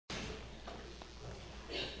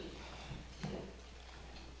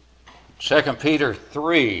2 Peter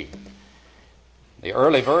 3, the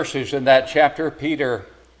early verses in that chapter, Peter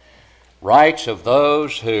writes of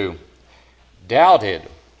those who doubted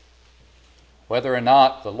whether or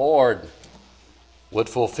not the Lord would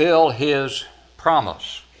fulfill His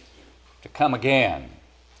promise to come again,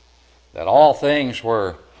 that all things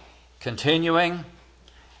were continuing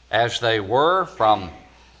as they were from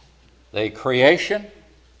the creation,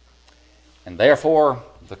 and therefore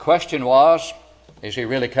the question was, is He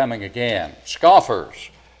really coming again?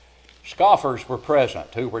 Scoffers were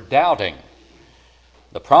present who were doubting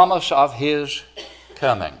the promise of His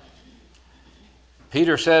coming.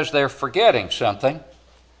 Peter says they're forgetting something,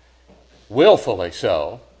 willfully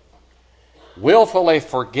so, willfully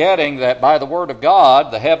forgetting that by the word of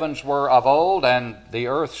God the heavens were of old and the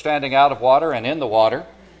earth standing out of water and in the water,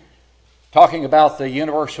 talking about the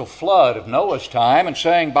universal flood of Noah's time and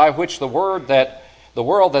saying by which the world that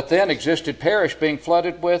then existed perished, being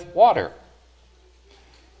flooded with water.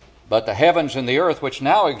 But the heavens and the earth which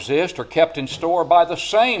now exist are kept in store by the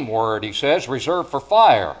same word, he says, reserved for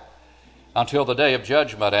fire until the day of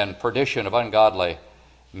judgment and perdition of ungodly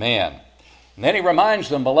men. And then he reminds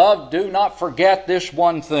them, beloved, do not forget this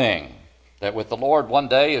one thing, that with the Lord one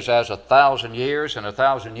day is as 1,000 years, and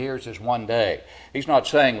 1,000 years is one day. He's not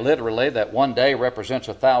saying literally that one day represents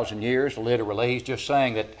 1,000 years, literally. He's just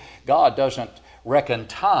saying that God doesn't reckon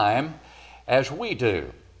time as we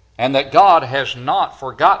do, and that God has not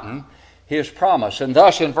forgotten His promise. And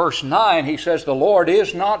thus in verse 9 he says, the Lord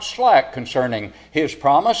is not slack concerning His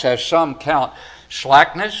promise, as some count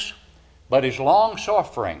slackness, but is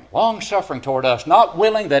long-suffering toward us, not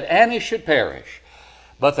willing that any should perish,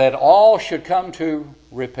 but that all should come to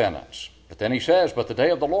repentance. But then he says, but the day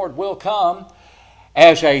of the Lord will come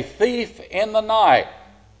as a thief in the night,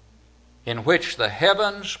 in which the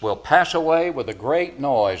heavens will pass away with a great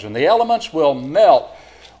noise, and the elements will melt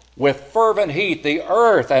with fervent heat. The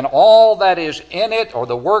earth and all that is in it, or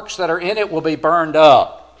the works that are in it, will be burned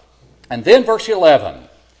up. And then verse 11,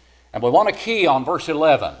 and we want to key on verse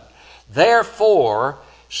 11. Therefore,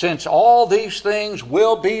 since all these things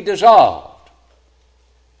will be dissolved,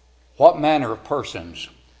 what manner of persons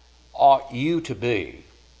ought you to be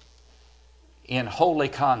in holy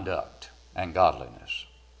conduct and godliness?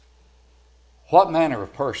 What manner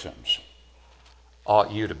of persons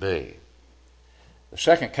ought you to be? The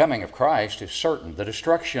second coming of Christ is certain. The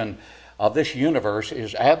destruction of this universe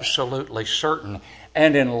is absolutely certain.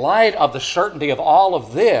 And in light of the certainty of all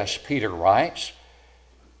of this, Peter writes,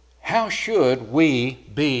 how should we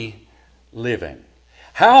be living?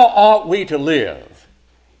 How ought we to live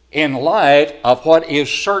in light of what is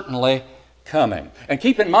certainly coming? And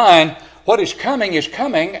keep in mind, what is coming is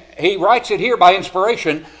coming. He writes it here by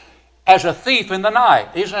inspiration as a thief in the night.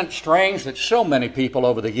 Isn't it strange that so many people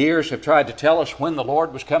over the years have tried to tell us when the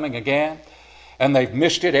Lord was coming again, and they've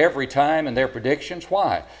missed it every time in their predictions?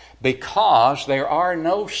 Why? Because there are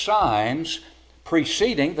no signs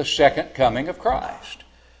preceding the second coming of Christ.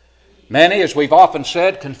 Many, as we've often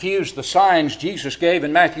said, confuse the signs Jesus gave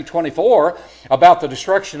in Matthew 24 about the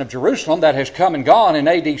destruction of Jerusalem that has come and gone in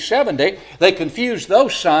AD 70. They confuse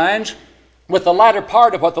those signs with the latter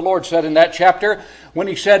part of what the Lord said in that chapter when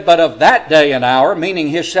He said, but of that day and hour, meaning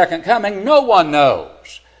His second coming, no one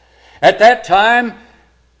knows. At that time,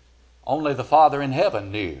 only the Father in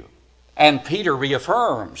heaven knew. And Peter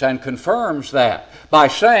reaffirms and confirms that by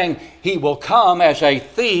saying He will come as a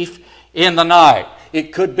thief in the night.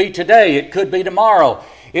 It could be today, it could be tomorrow,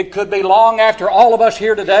 it could be long after all of us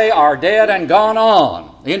here today are dead and gone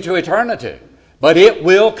on into eternity. But it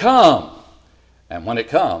will come. And when it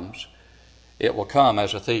comes, it will come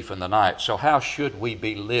as a thief in the night. So how should we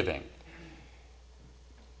be living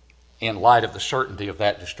in light of the certainty of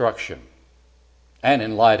that destruction? And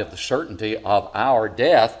in light of the certainty of our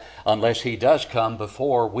death, unless He does come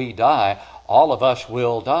before we die, all of us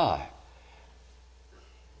will die.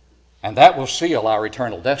 And that will seal our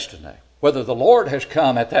eternal destiny. Whether the Lord has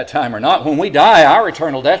come at that time or not, when we die, our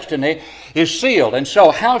eternal destiny is sealed. And so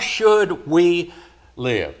how should we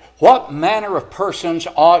live? What manner of persons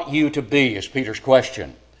ought you to be, is Peter's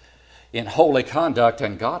question, in holy conduct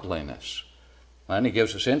and godliness? And he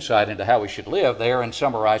gives us insight into how we should live there in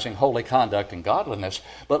summarizing holy conduct and godliness.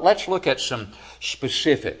 But let's look at some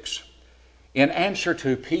specifics. In answer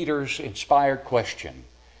to Peter's inspired question,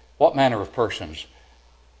 what manner of persons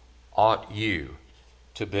ought you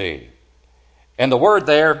to be? And the word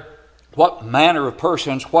there, what manner of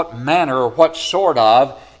persons, what manner or what sort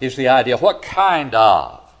of, is the idea. What kind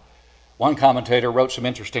of? One commentator wrote some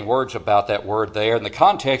interesting words about that word there. In the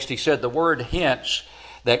context, he said the word hints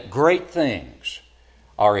that great things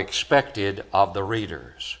are expected of the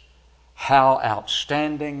readers. how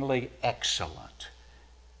outstandingly excellent.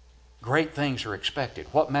 Great things are expected.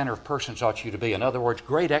 What manner of persons ought you to be? In other words,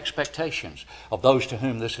 great expectations of those to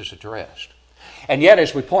whom this is addressed. And yet,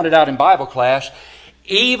 as we pointed out in Bible class,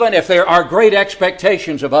 even if there are great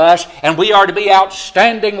expectations of us and we are to be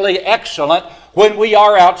outstandingly excellent, when we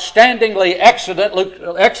are outstandingly excellent, Luke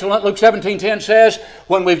 17:10 says,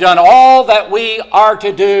 when we've done all that we are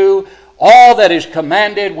to do, all that is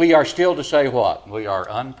commanded, we are still to say what? We are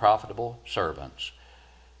unprofitable servants.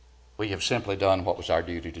 We have simply done what was our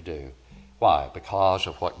duty to do. Why? Because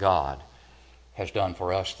of what God has done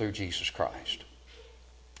for us through Jesus Christ.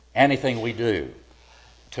 Anything we do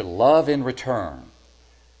to love in return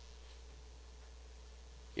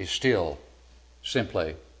is still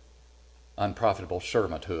simply unprofitable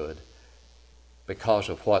servanthood because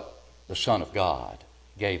of what the Son of God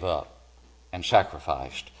gave up and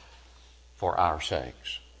sacrificed for our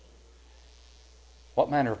sakes. What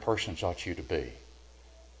manner of persons ought you to be?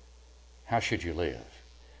 How should you live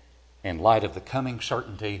in light of the coming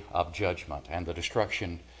certainty of judgment and the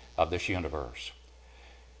destruction of this universe?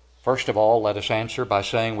 First of all, let us answer by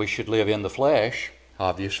saying we should live in the flesh,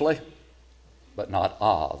 obviously, but not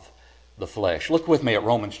of the flesh. Look with me at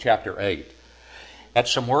Romans chapter 8, at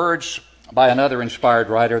some words by another inspired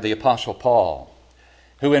writer, the Apostle Paul,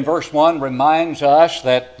 who in verse 1 reminds us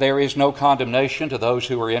that there is no condemnation to those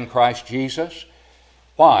who are in Christ Jesus.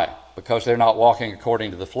 Why? Because they're not walking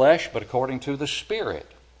according to the flesh, but according to the Spirit.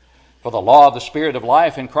 For the law of the Spirit of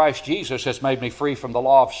life in Christ Jesus has made me free from the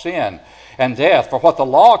law of sin and death. For what the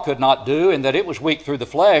law could not do, in that it was weak through the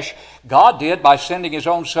flesh, God did by sending His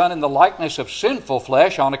own Son in the likeness of sinful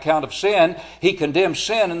flesh on account of sin. He condemned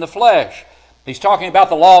sin in the flesh. He's talking about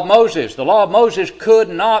the law of Moses. The law of Moses could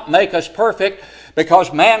not make us perfect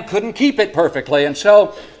because man couldn't keep it perfectly. And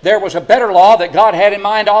so there was a better law that God had in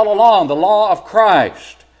mind all along, the law of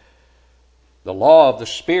Christ. The law of the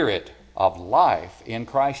Spirit of life in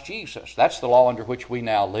Christ Jesus. That's the law under which we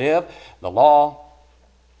now live, the law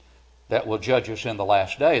that will judge us in the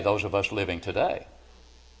last day, those of us living today.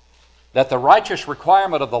 That the righteous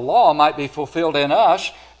requirement of the law might be fulfilled in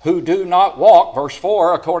us who do not walk, verse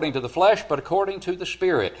 4, according to the flesh, but according to the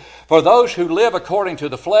Spirit. For those who live according to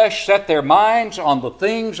the flesh set their minds on the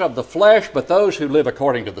things of the flesh, but those who live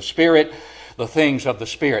according to the Spirit, the things of the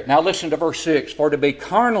Spirit. Now listen to verse 6. For to be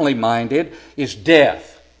carnally minded is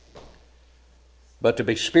death, but to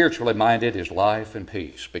be spiritually minded is life and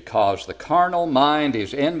peace, because the carnal mind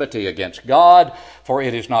is enmity against God, for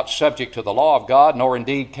it is not subject to the law of God, nor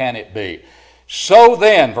indeed can it be. So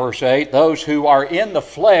then, verse 8, those who are in the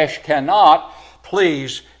flesh cannot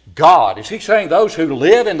please God. Is he saying those who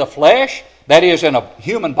live in the flesh, that is in a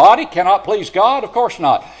human body, cannot please God? Of course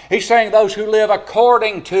not. He's saying those who live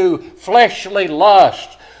according to fleshly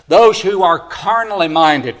lust, those who are carnally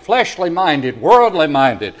minded, fleshly minded, worldly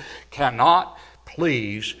minded, cannot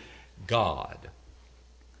please God.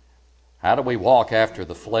 How do we walk after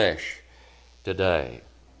the flesh today?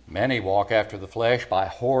 Many walk after the flesh by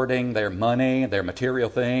hoarding their money, their material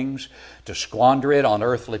things, to squander it on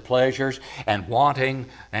earthly pleasures, and wanting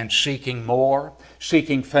and seeking more,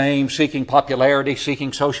 seeking fame, seeking popularity,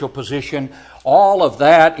 seeking social position. All of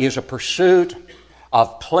that is a pursuit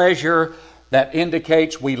of pleasure that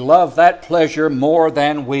indicates we love that pleasure more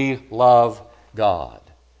than we love God.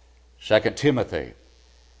 2 Timothy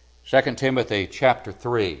chapter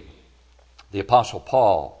 3, the Apostle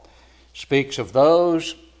Paul speaks of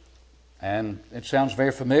those, and it sounds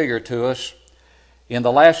very familiar to us. In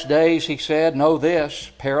the last days, he said, know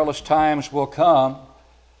this, perilous times will come.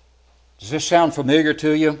 Does this sound familiar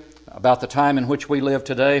to you about the time in which we live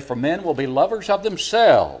today? For men will be lovers of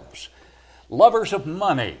themselves, lovers of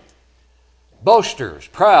money, boasters,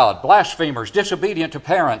 proud, blasphemers, disobedient to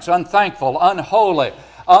parents, unthankful, unholy,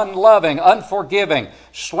 unloving, unforgiving,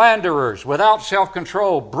 slanderers, without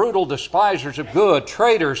self-control, brutal, despisers of good,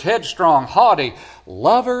 traitors, headstrong, haughty,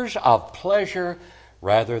 lovers of pleasure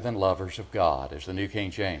rather than lovers of God, as the New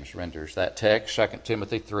King James renders that text, 2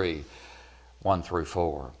 Timothy 3, 1 through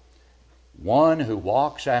 4. One who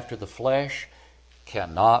walks after the flesh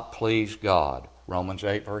cannot please God. Romans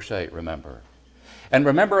 8, verse 8, remember. And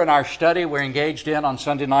remember in our study we're engaged in on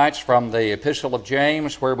Sunday nights from the Epistle of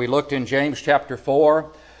James, where we looked in James chapter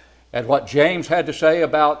 4 at what James had to say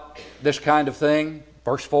about this kind of thing.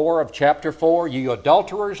 Verse 4 of chapter 4, you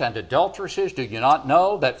adulterers and adulteresses, do you not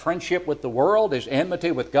know that friendship with the world is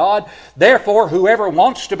enmity with God? Therefore, whoever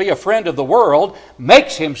wants to be a friend of the world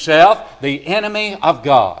makes himself the enemy of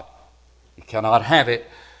God. You cannot have it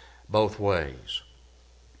both ways.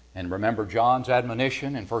 And remember John's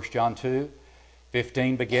admonition in 1 John 2,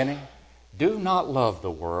 15 beginning, do not love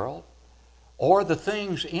the world or the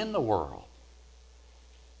things in the world.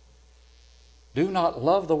 Do not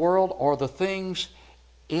love the world or the things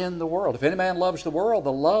in the world. If any man loves the world,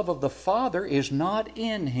 the love of the Father is not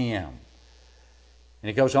in him. And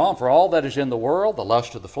he goes on, for all that is in the world, the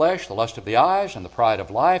lust of the flesh, the lust of the eyes, and the pride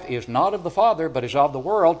of life, is not of the Father, but is of the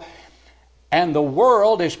world. And the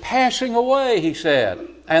world is passing away, he said,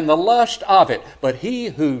 and the lust of it. But he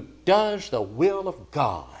who does the will of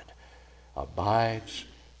God abides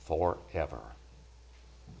forever.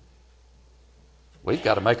 We've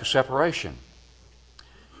got to make a separation.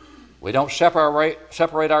 We don't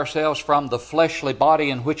separate ourselves from the fleshly body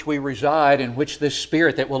in which we reside, in which this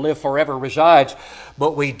spirit that will live forever resides,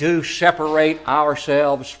 but we do separate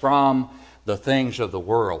ourselves from the things of the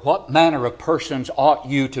world. What manner of persons ought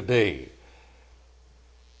you to be?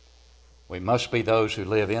 We must be those who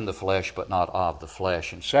live in the flesh, but not of the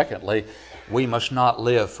flesh. And secondly, we must not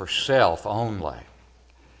live for self only.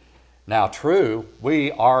 Now, true,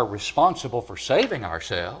 we are responsible for saving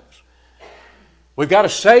ourselves. We've got to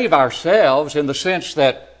save ourselves in the sense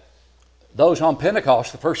that those on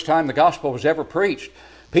Pentecost, the first time the gospel was ever preached,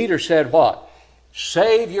 Peter said what?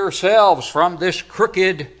 Save yourselves from this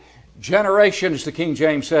crooked generation, as the King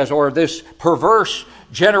James says, or this perverse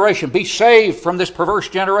generation. Be saved from this perverse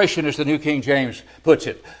generation, as the New King James puts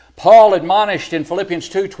it. Paul admonished in Philippians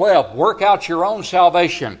 2:12, work out your own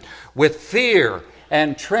salvation with fear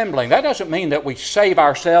and trembling. That doesn't mean that we save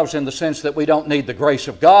ourselves in the sense that we don't need the grace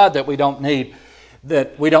of God, that we don't need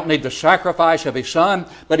the sacrifice of His Son,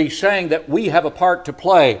 but he's saying that we have a part to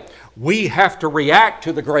play. We have to react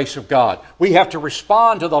to the grace of God. We have to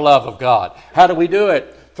respond to the love of God. How do we do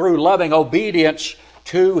it? Through loving obedience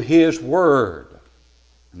to His Word.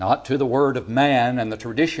 Not to the word of man and the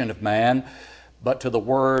tradition of man, but to the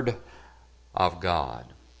Word of God.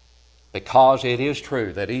 Because it is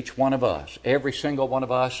true that each one of us, every single one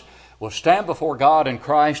of us, will stand before God in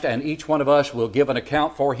Christ, and each one of us will give an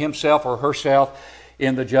account for himself or herself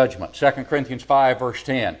in the judgment. 2 Corinthians 5, verse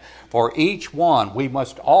 10. For each one, we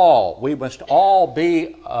must all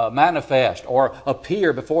be manifest or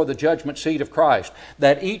appear before the judgment seat of Christ,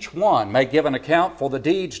 that each one may give an account for the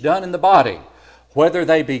deeds done in the body, whether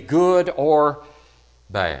they be good or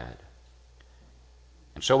bad.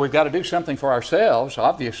 And so we've got to do something for ourselves,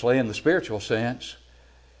 obviously, in the spiritual sense,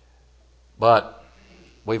 but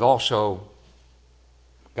we've also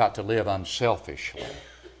got to live unselfishly.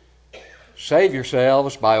 Save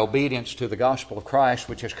yourselves by obedience to the gospel of Christ,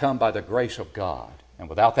 which has come by the grace of God. And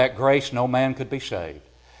without that grace, no man could be saved.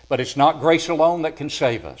 But it's not grace alone that can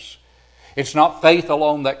save us. It's not faith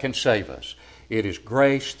alone that can save us. It is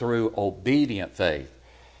grace through obedient faith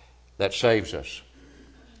that saves us.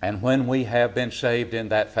 And when we have been saved in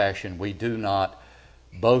that fashion, we do not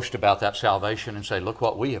boast about that salvation and say, look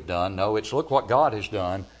what we have done. No, it's look what God has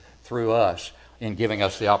done through us in giving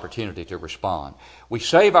us the opportunity to respond. We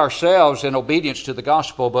save ourselves in obedience to the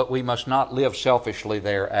gospel, but we must not live selfishly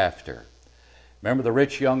thereafter. Remember the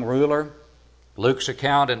rich young ruler? Luke's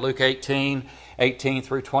account in Luke 18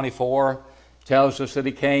 through 24 tells us that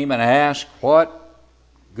he came and asked, what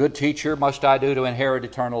good teacher must I do to inherit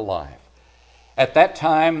eternal life? At that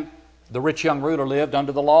time, the rich young ruler lived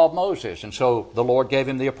under the law of Moses, and so the Lord gave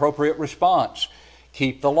him the appropriate response.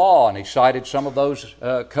 Keep the law, and he cited some of those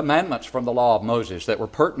commandments from the law of Moses that were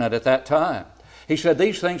pertinent at that time. He said,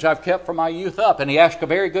 these things I've kept from my youth up, and he asked a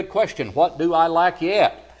very good question, what do I lack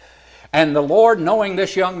yet? And the Lord, knowing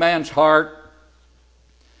this young man's heart,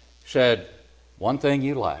 said, one thing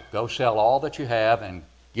you lack, go sell all that you have and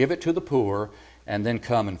give it to the poor, and then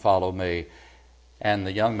come and follow me. And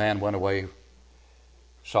the young man went away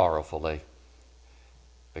sorrowfully,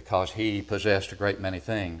 because he possessed a great many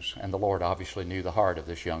things. And the Lord obviously knew the heart of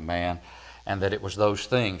this young man, and that it was those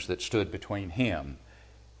things that stood between him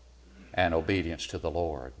and obedience to the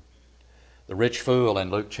Lord. The rich fool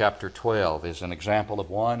in Luke chapter 12 is an example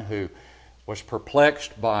of one who was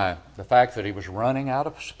perplexed by the fact that he was running out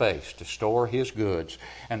of space to store his goods,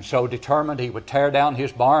 and so determined he would tear down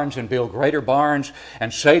his barns and build greater barns,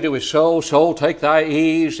 and say to his soul, soul, take thy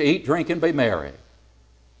ease, eat, drink, and be merry.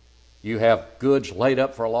 You have goods laid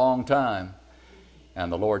up for a long time.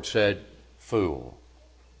 And the Lord said, fool,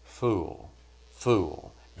 fool,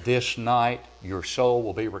 fool. This night your soul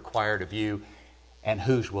will be required of you, and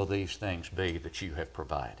whose will these things be that you have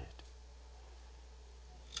provided?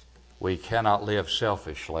 We cannot live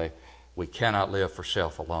selfishly. We cannot live for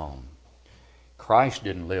self alone. Christ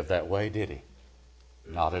didn't live that way, did He?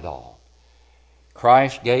 Not at all.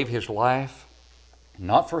 Christ gave His life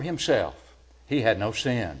not for Himself. He had no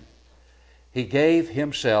sin. He gave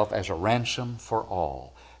Himself as a ransom for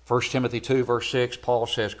all. 1 Timothy 2 verse 6, Paul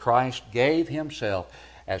says, Christ gave Himself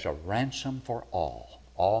as a ransom for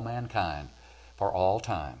all mankind, for all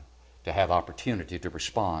time, to have opportunity to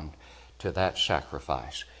respond to that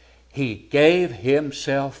sacrifice. He gave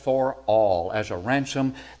Himself for all as a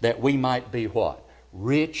ransom that we might be what?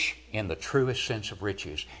 Rich in the truest sense of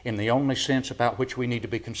riches, in the only sense about which we need to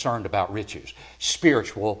be concerned about riches,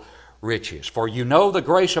 spiritual riches. For you know the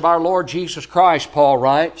grace of our Lord Jesus Christ, Paul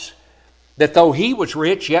writes, that though He was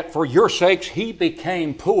rich, yet for your sakes He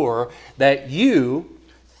became poor, that you,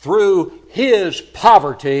 through His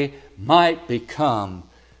poverty, might become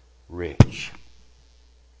rich.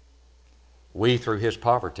 We, through His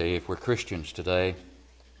poverty, if we're Christians today,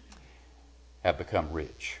 have become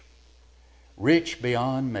rich. Rich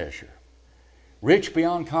beyond measure. Rich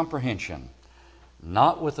beyond comprehension.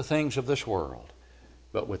 Not with the things of this world,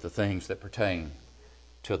 but with the things that pertain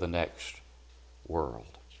to the next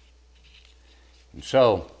world. And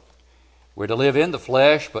so, we're to live in the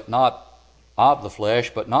flesh, but not of the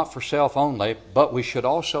flesh, but not for self only, but we should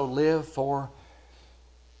also live for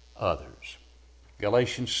others.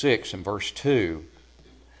 Galatians 6 and verse 2,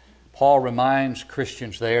 Paul reminds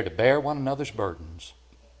Christians there to bear one another's burdens.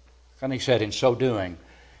 And he said, in so doing,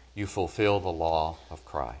 you fulfill the law of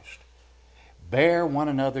Christ. Bear one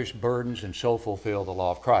another's burdens and so fulfill the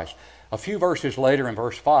law of Christ. A few verses later in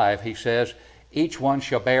verse 5, he says, each one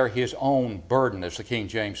shall bear his own burden, as the King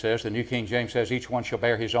James says. The New King James says, each one shall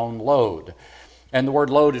bear his own load. And the word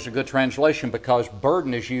load is a good translation because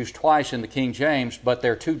burden is used twice in the King James, but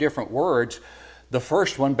they're two different words. The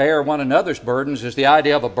first one, bear one another's burdens, is the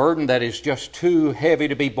idea of a burden that is just too heavy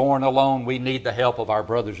to be borne alone. We need the help of our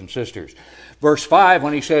brothers and sisters. Verse 5,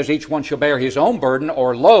 when he says each one shall bear his own burden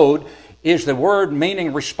or load, is the word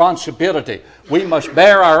meaning responsibility. We must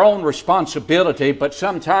bear our own responsibility, but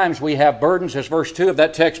sometimes we have burdens, as verse 2 of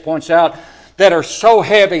that text points out, that are so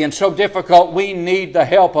heavy and so difficult we need the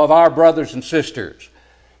help of our brothers and sisters.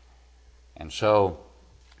 And so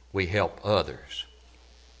we help others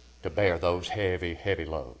to bear those heavy, heavy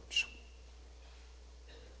loads.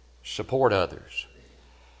 Support others.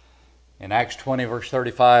 In Acts 20, verse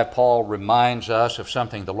 35, Paul reminds us of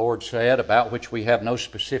something the Lord said about which we have no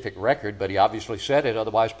specific record, but He obviously said it,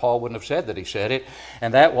 otherwise Paul wouldn't have said that He said it,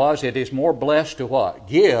 and that was, it is more blessed to what?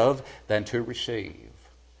 Give than to receive.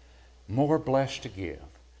 More blessed to give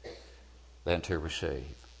than to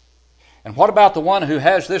receive. And what about the one who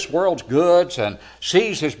has this world's goods and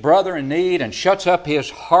sees his brother in need and shuts up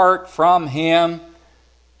his heart from him?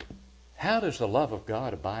 How does the love of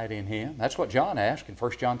God abide in him? That's what John asked in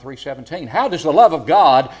 1 John 3:17. How does the love of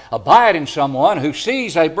God abide in someone who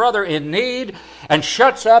sees a brother in need and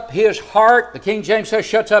shuts up his heart? The King James says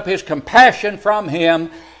shuts up his compassion from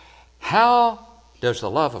him. How does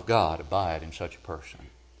the love of God abide in such a person?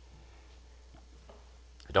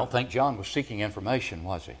 I don't think John was seeking information,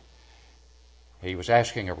 was he? He was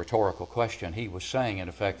asking a rhetorical question. He was saying, in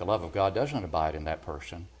effect, the love of God doesn't abide in that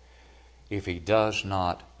person if he does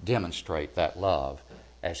not demonstrate that love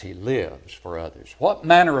as he lives for others. What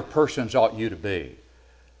manner of persons ought you to be?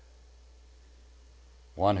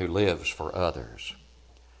 One who lives for others.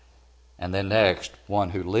 And then next,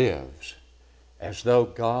 one who lives as though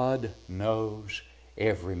God knows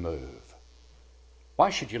every move. Why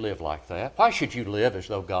should you live like that? Why should you live as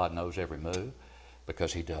though God knows every move?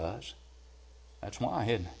 Because He does. That's why,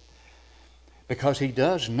 isn't it? Because He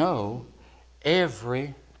does know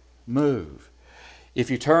every move. If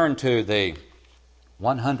you turn to the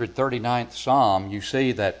 139th Psalm, you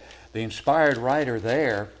see that the inspired writer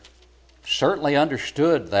there certainly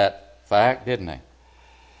understood that fact, didn't he?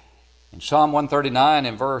 In Psalm 139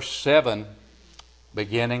 in verse 7,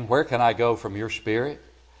 beginning, where can I go from your spirit?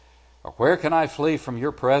 Or where can I flee from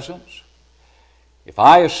your presence? If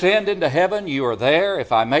I ascend into heaven, you are there.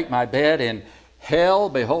 If I make my bed in hell,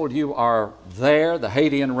 behold, you are there. The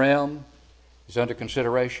Hadean realm is under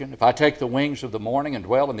consideration. If I take the wings of the morning and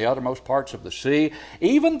dwell in the uttermost parts of the sea,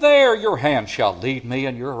 even there your hand shall lead me,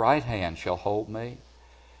 and your right hand shall hold me.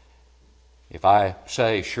 If I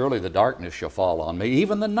say, surely the darkness shall fall on me,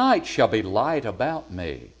 even the night shall be light about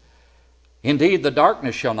me. Indeed, the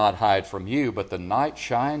darkness shall not hide from you, but the night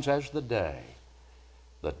shines as the day.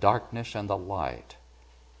 The darkness and the light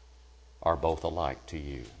are both alike to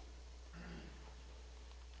you.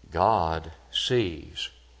 God sees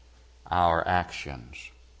our actions.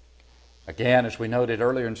 Again, as we noted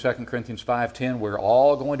earlier in 2 Corinthians 5:10, we're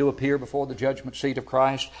all going to appear before the judgment seat of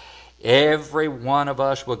Christ. Every one of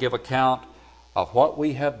us will give account of what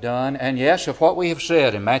we have done, and yes, of what we have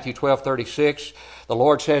said. In Matthew 12:36, the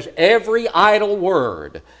Lord says, every idle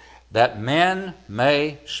word that men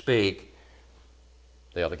may speak,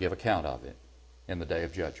 they ought to give account of it in the day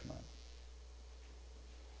of judgment.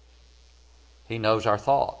 He knows our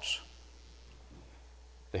thoughts.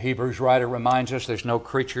 The Hebrews writer reminds us there's no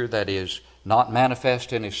creature that is not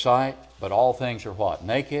manifest in His sight, but all things are what?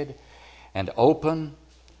 Naked and open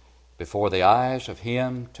before the eyes of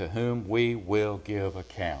Him to whom we will give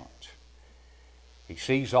account. He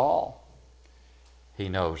sees all. He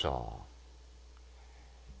knows all.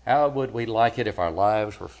 How would we like it if our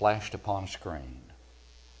lives were flashed upon a screen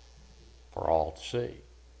for all to see?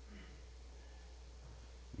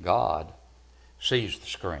 God sees the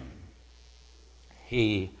screen.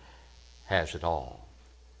 He has it all.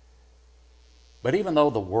 But even though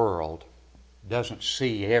the world doesn't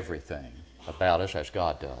see everything about us as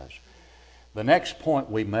God does, the next point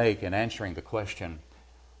we make in answering the question,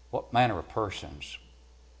 what manner of persons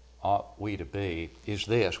ought we to be, is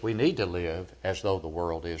this: we need to live as though the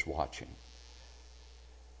world is watching.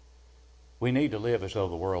 We need to live as though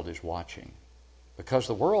the world is watching, because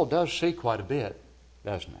the world does see quite a bit,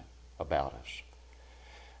 doesn't it, about us.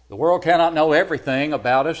 The world cannot know everything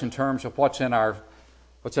about us in terms of what's in our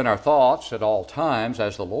thoughts at all times,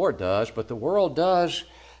 as the Lord does, but the world does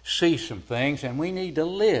see some things, and we need to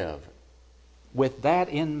live with that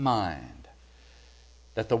in mind,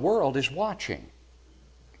 that the world is watching.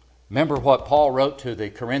 Remember what Paul wrote to the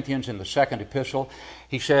Corinthians in the second epistle?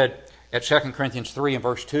 He said at 2 Corinthians 3 and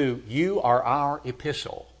verse 2, you are our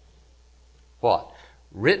epistle. What?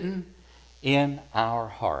 Written in our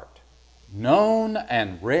heart, known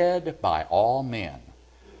and read by all men.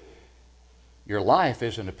 Your life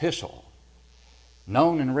is an epistle,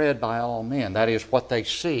 known and read by all men. That is what they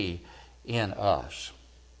see in us.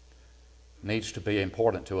 Needs to be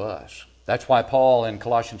important to us. That's why Paul in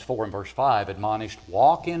Colossians 4 and verse 5 admonished,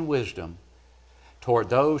 walk in wisdom toward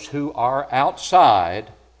those who are outside,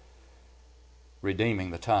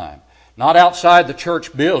 redeeming the time. Not outside the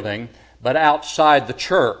church building, but outside the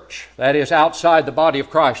church. That is, outside the body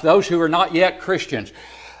of Christ. Those who are not yet Christians.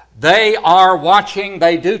 They are watching.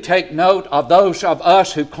 They do take note of those of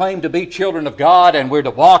us who claim to be children of God, and we're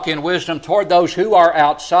to walk in wisdom toward those who are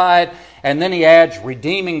outside. And then he adds,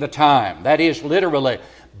 redeeming the time. That is literally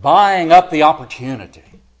buying up the opportunity.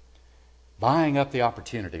 Buying up the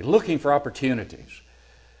opportunity. Looking for opportunities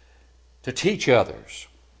to teach others.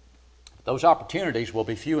 Those opportunities will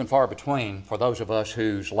be few and far between for those of us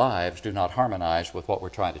whose lives do not harmonize with what we're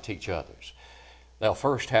trying to teach others. They'll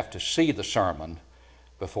first have to see the sermon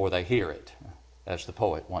before they hear it, as the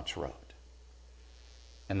poet once wrote.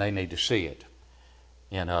 And they need to see it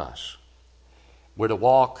in us. We're to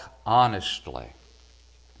walk honestly.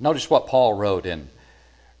 Notice what Paul wrote in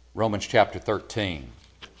Romans chapter 13,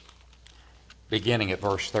 beginning at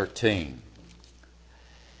verse 13.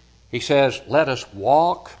 He says, let us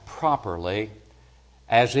walk properly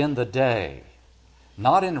as in the day,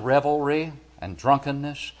 not in revelry and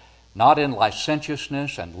drunkenness, not in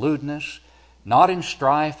licentiousness and lewdness, not in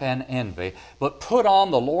strife and envy, but put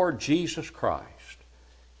on the Lord Jesus Christ,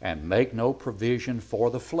 and make no provision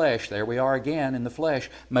for the flesh. There we are again in the flesh.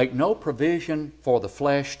 Make no provision for the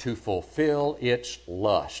flesh to fulfill its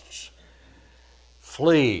lusts.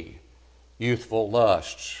 Flee youthful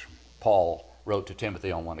lusts, Paul wrote to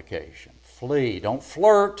Timothy on one occasion. Flee. Don't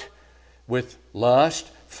flirt with lust.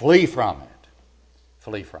 Flee from it.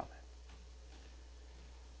 Flee from it.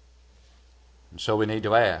 And so we need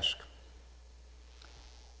to ask,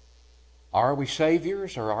 are we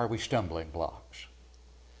saviors or are we stumbling blocks?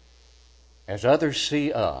 As others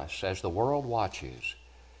see us, as the world watches,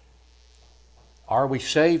 are we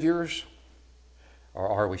saviors or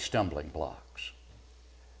are we stumbling blocks?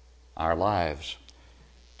 Our lives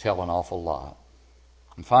tell an awful lot.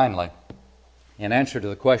 And finally, in answer to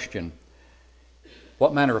the question,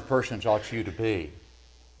 what manner of persons ought you to be?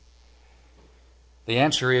 The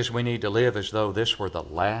answer is we need to live as though this were the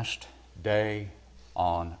last day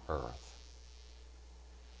on earth.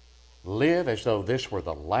 Live as though this were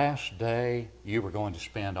the last day you were going to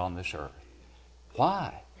spend on this earth.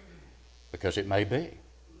 Why? Because it may be.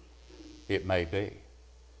 It may be.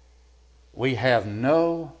 We have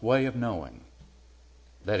no way of knowing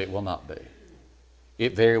that it will not be.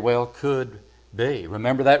 It very well could be.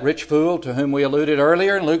 Remember that rich fool to whom we alluded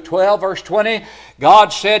earlier in Luke 12, verse 20? God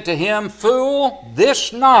said to him, fool,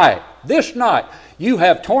 this night, you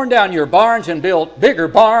have torn down your barns and built bigger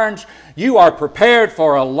barns. You are prepared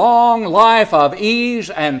for a long life of ease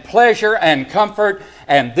and pleasure and comfort,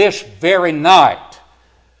 and this very night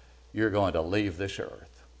you're going to leave this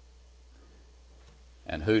earth.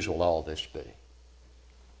 And whose will all this be?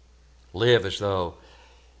 Live as though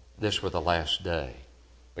this were the last day,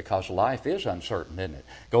 because life is uncertain, isn't it?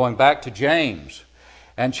 Going back to James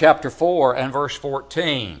and chapter 4 and verse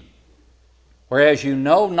 14. Whereas you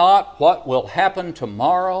know not what will happen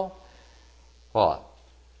tomorrow, What?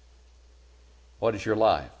 What is your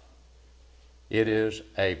life? It is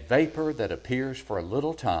a vapor that appears for a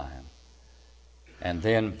little time and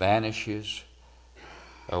then vanishes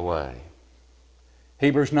away.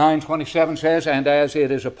 Hebrews 9:27 says, "And as it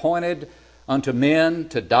is appointed unto men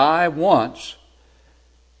to die once,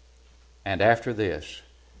 and after this,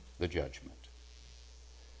 the judgment."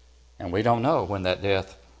 And we don't know when that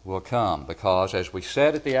death will come because, as we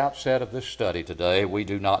said at the outset of this study today, we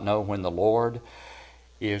do not know when the Lord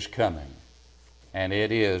is coming. And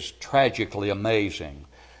it is tragically amazing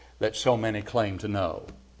that so many claim to know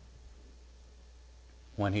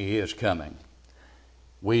when He is coming.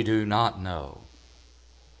 We do not know.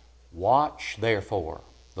 "Watch, therefore,"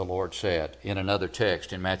 the Lord said in another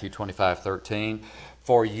text in Matthew 25:13,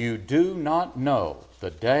 "for you do not know the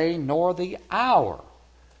day nor the hour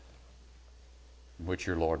in which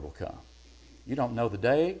your Lord will come." You don't know the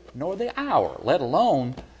day nor the hour, let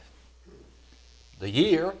alone the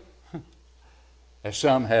year, as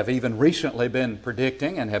some have even recently been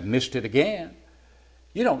predicting and have missed it again.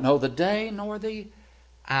 You don't know the day nor the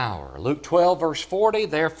hour. Luke 12, verse 40,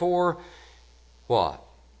 "Therefore," what?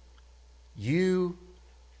 "You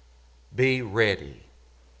be ready.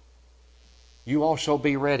 You also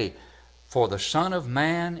be ready, for the Son of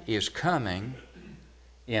Man is coming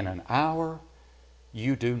in an hour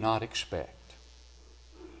you do not expect."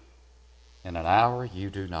 In an hour you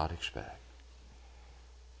do not expect.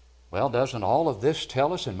 Well, doesn't all of this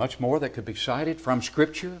tell us, and much more that could be cited from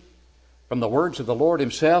Scripture, from the words of the Lord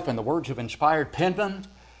Himself and the words of inspired penmen,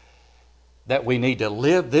 that we need to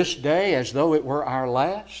live this day as though it were our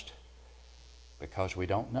last? Because we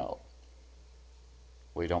don't know.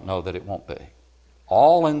 We don't know that it won't be.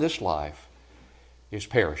 All in this life is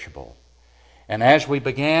perishable. And as we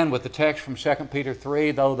began with the text from 2 Peter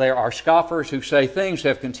 3, though there are scoffers who say things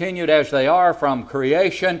have continued as they are from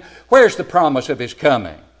creation, where's the promise of His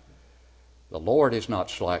coming? The Lord is not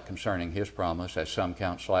slack concerning His promise, as some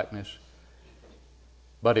count slackness,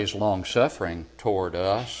 but is long-suffering toward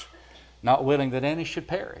us, not willing that any should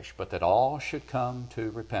perish, but that all should come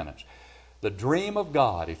to repentance. The dream of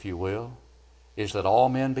God, if you will, is that all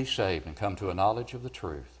men be saved and come to a knowledge of the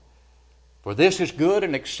truth. For this is good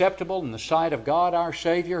and acceptable in the sight of God our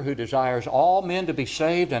Savior, who desires all men to be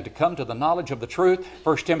saved and to come to the knowledge of the truth.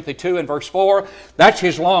 1 Timothy 2 and verse 4. That's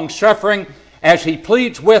His long-suffering as He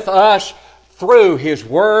pleads with us through His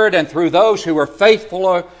Word and through those who are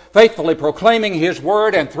faithfully proclaiming His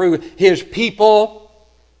Word and through His people.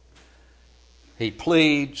 He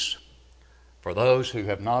pleads for those who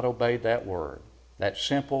have not obeyed that Word, that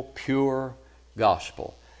simple, pure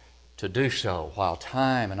gospel, to do so while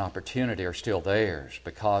time and opportunity are still theirs,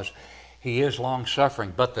 because He is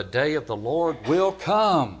long-suffering. But the day of the Lord will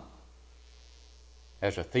come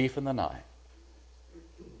as a thief in the night.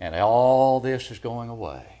 And all this is going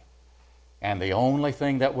away. And the only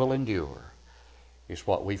thing that will endure is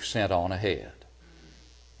what we've sent on ahead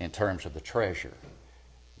in terms of the treasure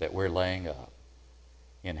that we're laying up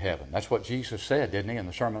in heaven. That's what Jesus said, didn't He, in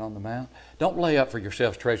the Sermon on the Mount? Don't lay up for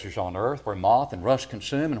yourselves treasures on earth where moth and rust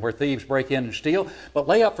consume and where thieves break in and steal, but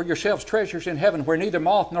lay up for yourselves treasures in heaven where neither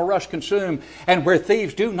moth nor rust consume and where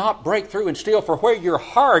thieves do not break through and steal. For where your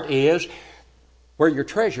heart is, where your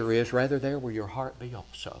treasure is, rather there will your heart be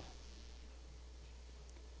also.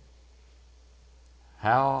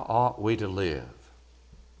 How ought we to live?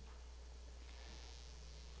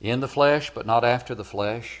 In the flesh, but not after the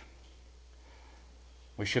flesh.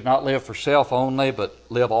 We should not live for self only, but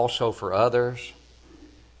live also for others.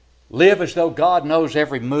 Live as though God knows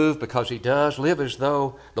every move, because He does. Live as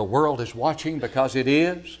though the world is watching, because it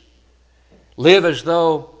is. Live as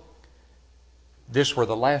though this were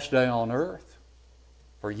the last day on earth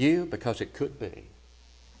for you, because it could be.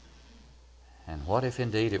 And what if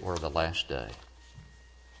indeed it were the last day?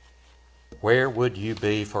 Where would you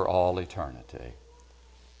be for all eternity?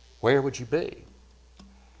 Where would you be?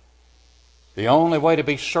 The only way to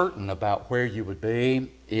be certain about where you would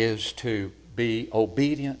be is to be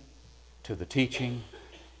obedient to the teaching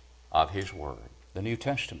of His Word, the New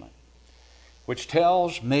Testament, which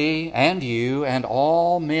tells me and you and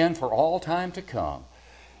all men for all time to come,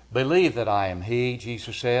 believe that I am He,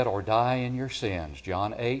 Jesus said, or die in your sins.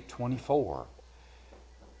 John 8:24.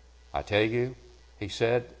 I tell you, He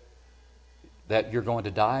said, that you're going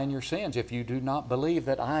to die in your sins. If you do not believe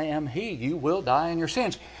that I am He, you will die in your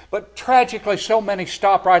sins. But tragically, so many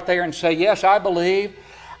stop right there and say, yes, I believe.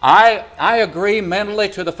 I agree mentally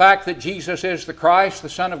to the fact that Jesus is the Christ, the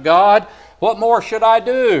Son of God. What more should I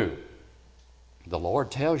do? The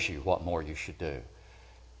Lord tells you what more you should do.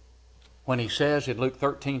 when he says in Luke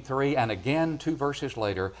 13:3, and again 2 verses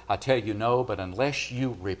later, I tell you no, but unless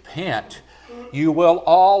you repent, you will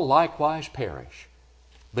all likewise perish.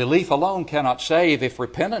 Belief alone cannot save. If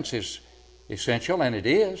repentance is essential, and it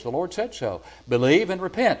is, the Lord said so. Believe and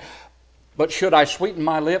repent. But should I sweeten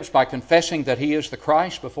my lips by confessing that He is the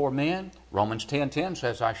Christ before men? Romans 10:10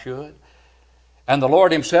 says I should. And the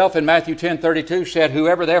Lord Himself in Matthew 10:32 said,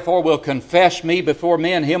 whoever therefore will confess me before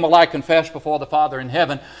men, him will I confess before the Father in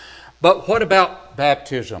heaven. But what about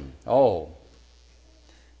baptism? Oh,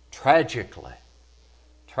 tragically,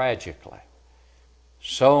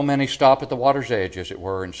 so many stop at the water's edge, as it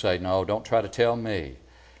were, and say, no, don't try to tell me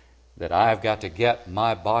that I've got to get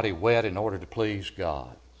my body wet in order to please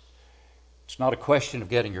God. It's not a question of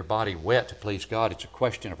getting your body wet to please God. It's a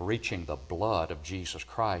question of reaching the blood of Jesus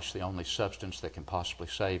Christ, the only substance that can possibly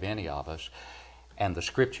save any of us. And the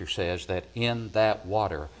Scripture says that in that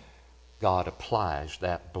water, God applies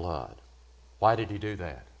that blood. Why did He do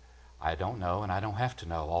that? I don't know, and I don't have to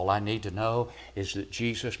know. All I need to know is that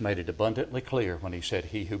Jesus made it abundantly clear when He said,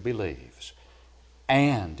 he who believes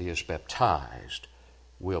and is baptized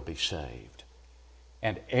will be saved.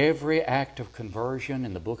 And every act of conversion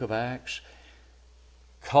in the book of Acts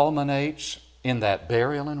culminates in that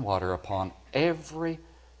burial in water. Upon every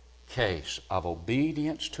case of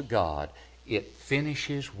obedience to God, it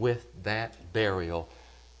finishes with that burial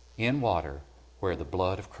in water where the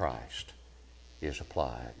blood of Christ is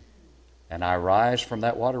applied. And I rise from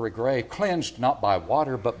that watery grave, cleansed not by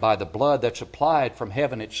water, but by the blood that's applied from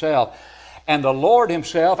heaven itself. And the Lord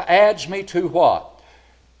Himself adds me to what?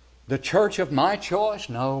 The church of my choice?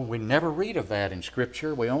 No, we never read of that in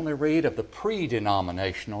Scripture. We only read of the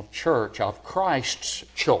pre-denominational church of Christ's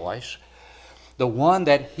choice, the one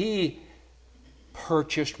that He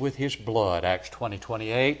purchased with His blood, Acts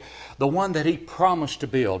 20:28, the one that He promised to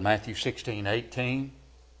build, Matthew 16:18.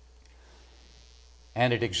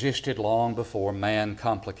 And it existed long before man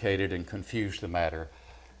complicated and confused the matter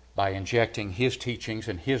by injecting his teachings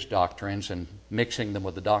and his doctrines and mixing them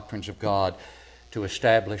with the doctrines of God to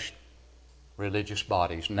establish religious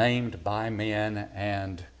bodies named by men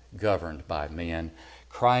and governed by men.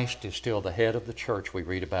 Christ is still the head of the church we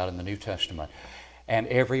read about in the New Testament, and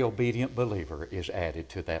every obedient believer is added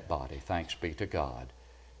to that body. Thanks be to God.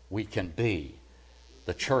 We can be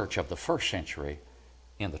the church of the first century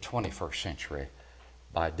in the 21st century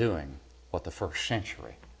by doing what the first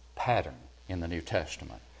century pattern in the New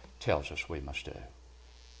Testament tells us we must do.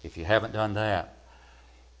 If you haven't done that,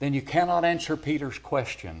 then you cannot answer Peter's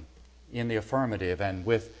question in the affirmative and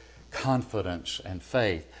with confidence and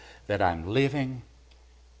faith that I'm living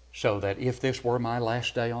so that if this were my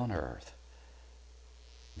last day on earth,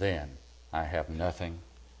 then I have nothing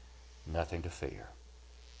to fear.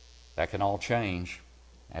 That can all change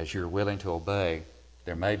as you're willing to obey.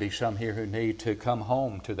 There may be some here who need to come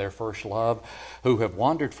home to their first love, who have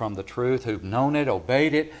wandered from the truth, who've known it,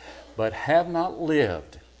 obeyed it, but have not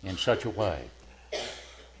lived in such a way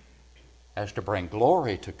as to bring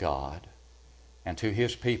glory to God and to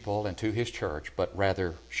His people and to His church, but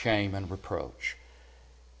rather shame and reproach.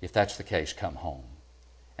 If that's the case, come home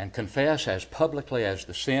and confess as publicly as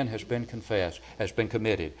the sin has been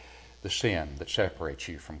committed, the sin that separates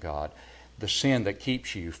you from God, the sin that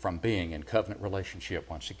keeps you from being in covenant relationship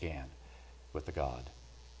once again with the God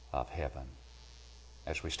of heaven.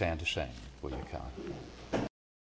 As we stand to sing, will you come?